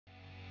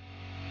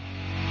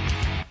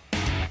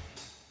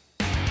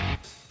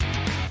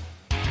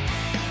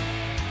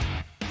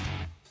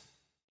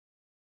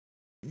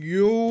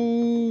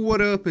what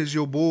up? Is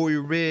your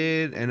boy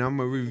Red, and I'm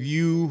gonna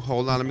review.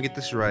 Hold on, let me get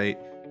this right.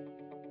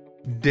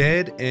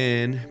 Dead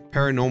and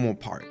Paranormal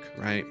Park,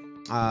 right?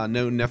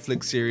 No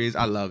Netflix series.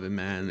 I love it,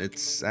 man.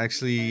 It's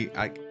actually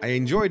I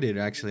enjoyed it.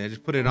 Actually, I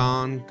just put it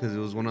on because it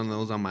was one of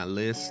those on my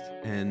list,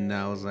 and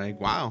I was like,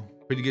 wow,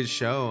 pretty good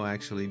show.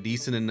 Actually,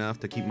 decent enough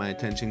to keep my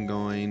attention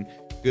going.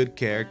 Good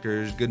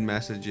characters, good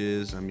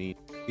messages. I mean,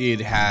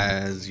 it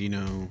has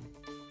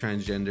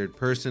transgendered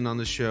person on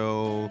the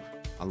show,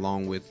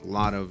 along with a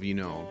lot of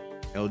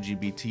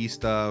LGBT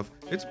stuff.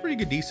 It's a pretty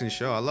good, decent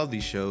show. I love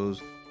these shows,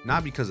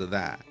 not because of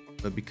that,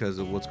 but because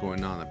of what's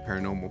going on at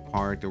Paranormal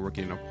Park. They're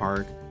working in a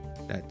park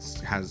that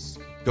has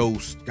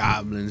ghosts,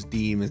 goblins,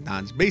 demons. Nah,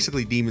 it's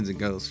basically demons and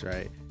ghosts,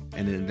 right?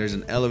 And then there's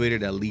an elevator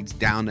that leads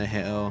down to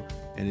hell,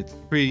 and it's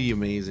pretty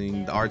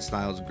amazing. The art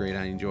style is great.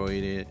 I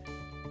enjoyed it.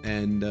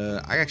 And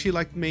I actually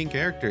like the main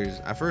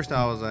characters. At first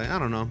I was like, I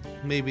don't know,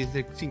 maybe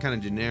they seem kind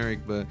of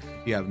generic, but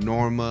you have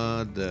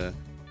Norma, the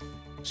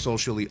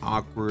socially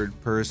awkward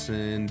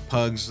person,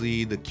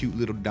 Pugsley, the cute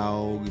little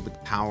dog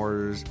with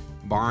powers,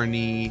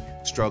 Barney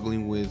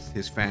struggling with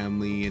his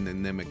family and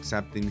then them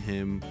accepting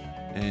him,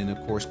 and of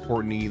course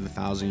Courtney, the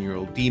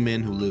 1,000-year-old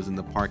demon who lives in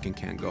the park and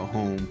can't go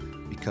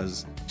home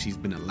because she's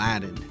been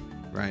Aladdin,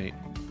 right?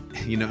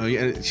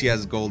 She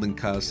has golden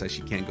cuffs that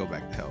she can't go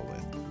back to hell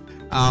with.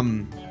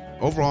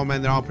 Overall,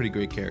 man, they're all pretty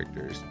great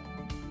characters.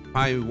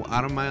 Probably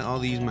out of all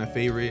these, my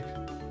favorite,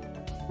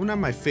 well, not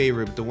my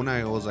favorite, but the one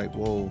I was like,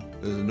 whoa,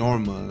 is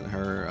Norma.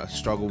 Her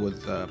struggle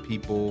with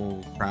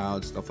people,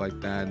 crowds, stuff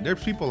like that.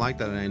 There's people like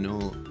that, and I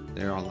know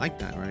they're all like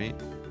that, right?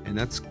 And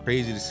that's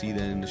crazy to see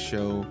that in the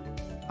show,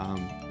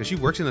 because she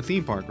works in a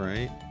theme park,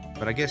 right?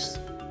 But I guess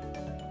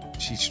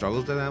she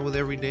struggles with that with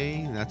every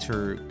day. That's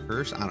her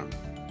curse. I don't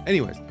know.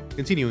 Anyways,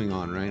 continuing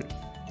on, right?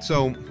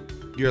 So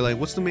you're like,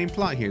 what's the main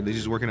plot here? They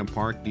just work in a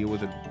park, deal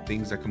with the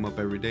things that come up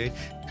every day,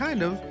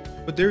 kind of.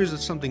 But there is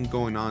something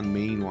going on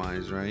main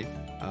wise, right?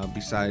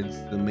 Besides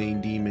the main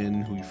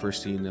demon who you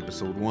first see in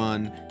episode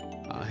 1,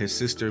 his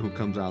sister who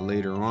comes out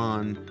later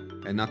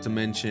on, and not to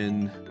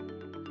mention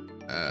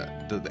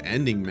the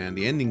ending, man.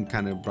 The ending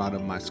kind of brought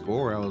up my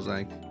score. I was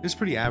like, it's a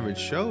pretty average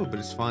show, but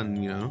it's fun,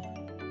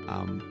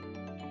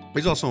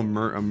 There's also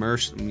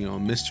a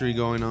mystery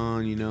going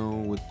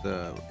on, with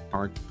the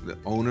park, the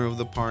owner of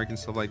the park and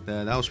stuff like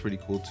that. That was pretty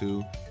cool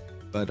too.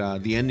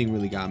 But the ending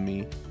really got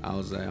me. I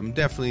was like,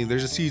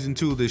 there's a season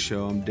 2 of this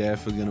show. I'm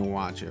definitely gonna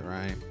watch it,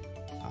 right?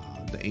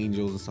 The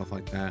angels and stuff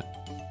like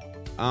that.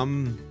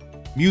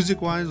 Music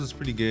wise was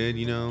pretty good.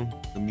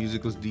 The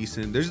music was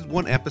decent. There's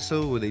one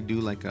episode where they do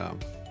like a,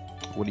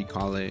 what do you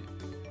call it,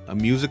 a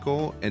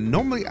musical, and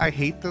normally I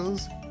hate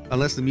those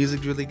unless the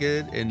music's really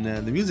good, and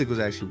the music was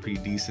actually pretty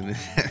decent in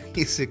that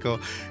musical,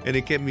 and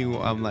it kept me,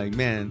 I'm like,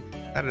 man,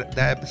 that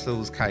episode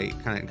was kind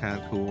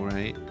of cool,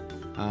 right?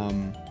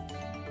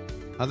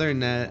 Other than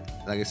that,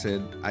 like I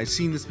said, I've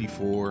seen this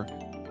before.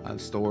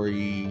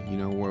 Story,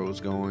 where it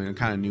was going. I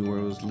kind of knew where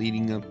it was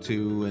leading up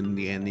to, and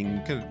the ending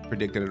could have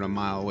predicted it a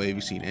mile away if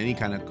you've seen any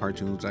kind of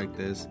cartoons like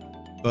this.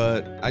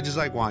 But I just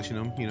like watching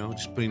them,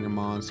 just putting them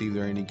on, see if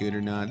they're any good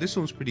or not. This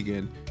one's pretty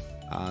good.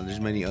 There's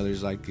many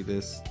others like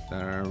this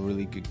that are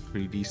really good,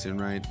 pretty decent,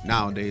 right?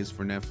 Nowadays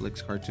for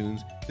Netflix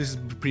cartoons, this is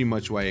pretty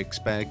much what I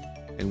expect,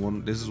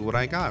 and this is what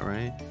I got,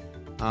 right?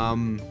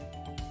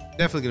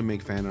 Definitely gonna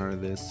make fan art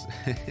of this,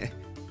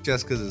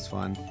 just because it's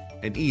fun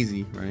and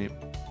easy, right?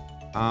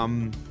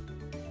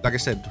 Like I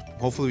said,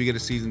 hopefully we get a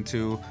season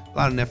 2. A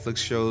lot of Netflix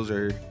shows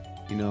are,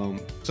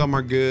 some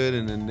are good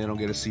and then they don't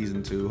get a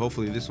season 2.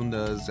 Hopefully this one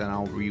does, and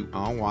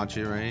I'll watch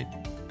it, right?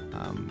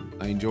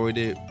 I enjoyed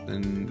it,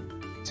 and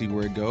see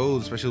where it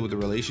goes, especially with the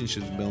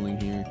relationships building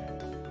here.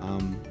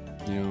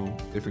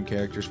 Different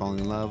characters falling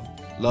in love.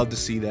 Love to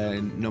see that,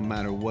 and no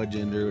matter what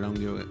gender, I don't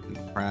give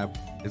a crap.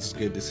 It's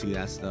good to see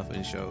that stuff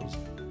in shows.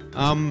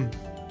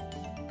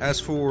 As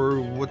for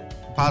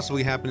what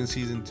possibly happened in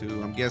season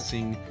 2, I'm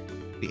guessing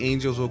the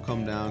angels will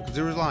come down, because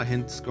there was a lot of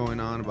hints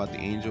going on about the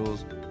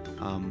angels,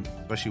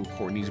 especially with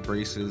Courtney's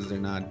braces. They're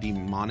not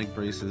demonic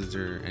braces,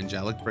 they're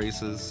angelic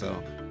braces,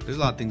 so there's a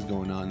lot of things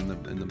going on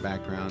in the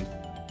background,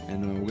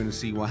 and we're gonna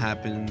see what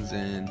happens,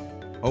 and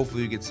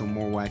hopefully we get some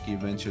more wacky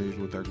adventures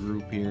with our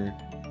group here.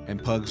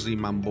 And Pugsley,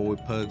 my boy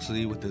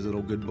Pugsley with his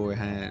little good boy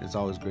hat, it's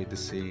always great to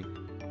see.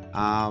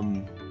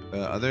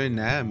 But other than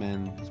that,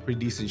 man, it's a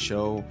pretty decent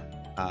show.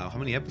 How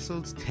many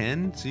episodes?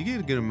 10? So you get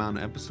a good amount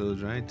of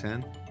episodes, right?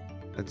 10.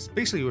 That's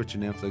basically what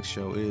your Netflix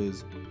show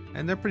is,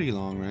 and they're pretty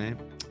long, right?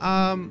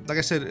 Like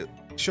I said,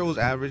 show's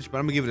average, but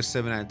I'm gonna give it a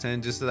 7 out of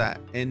 10. Just so that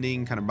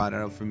ending kind of brought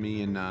it up for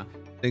me. And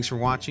thanks for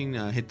watching.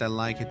 Hit that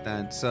like, hit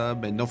that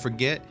sub, and don't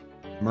forget,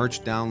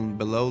 merch down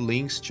below,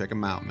 links, check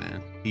them out,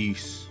 man.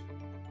 Peace.